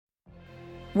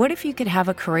What if you could have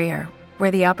a career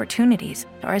where the opportunities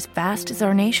are as vast as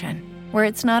our nation, where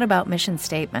it's not about mission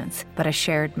statements, but a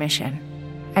shared mission?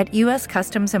 At U.S.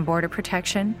 Customs and Border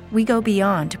Protection, we go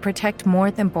beyond to protect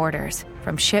more than borders.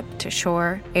 From ship to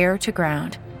shore, air to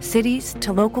ground, cities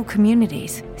to local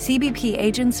communities, CBP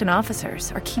agents and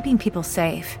officers are keeping people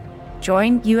safe.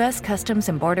 Join U.S. Customs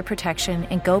and Border Protection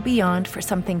and go beyond for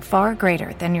something far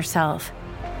greater than yourself.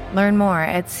 Learn more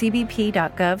at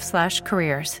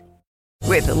cbp.gov/careers.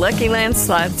 With the Lucky Land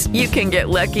Slots, you can get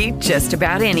lucky just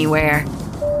about anywhere.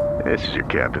 This is your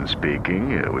captain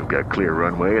speaking. We've got clear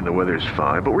runway and the weather's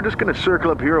fine, but we're just going to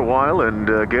circle up here a while and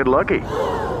get lucky.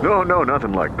 No,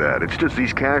 nothing like that. It's just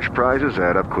these cash prizes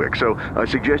add up quick. So I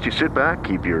suggest you sit back,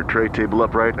 keep your tray table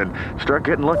upright, and start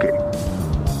getting lucky.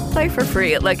 Play for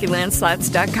free at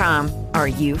LuckyLandSlots.com. Are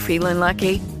you feeling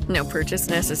lucky? No purchase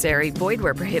necessary. Void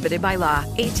where prohibited by law.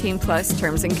 18+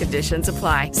 terms and conditions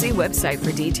apply. See website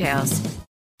for details.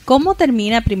 ¿Cómo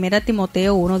termina Primera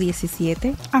Timoteo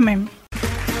 1:17? Amén.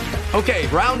 Okay,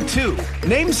 round 2.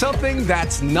 Name something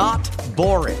that's not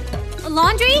boring. A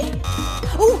laundry?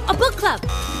 Ooh, a book club.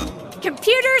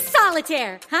 Computer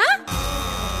solitaire, huh?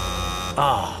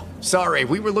 Ah, sorry,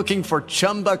 we were looking for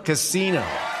Chumba Casino.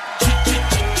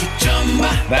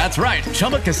 That's right,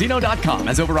 ChumbaCasino.com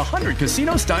has over 100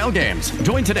 casino-style games.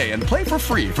 Join today and play for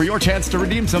free for your chance to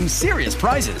redeem some serious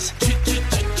prizes.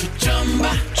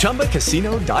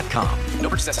 ChumbaCasino.com. No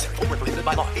purchase necessary. Void where prohibited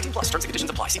by law. 18+ terms and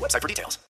conditions apply. See website for details.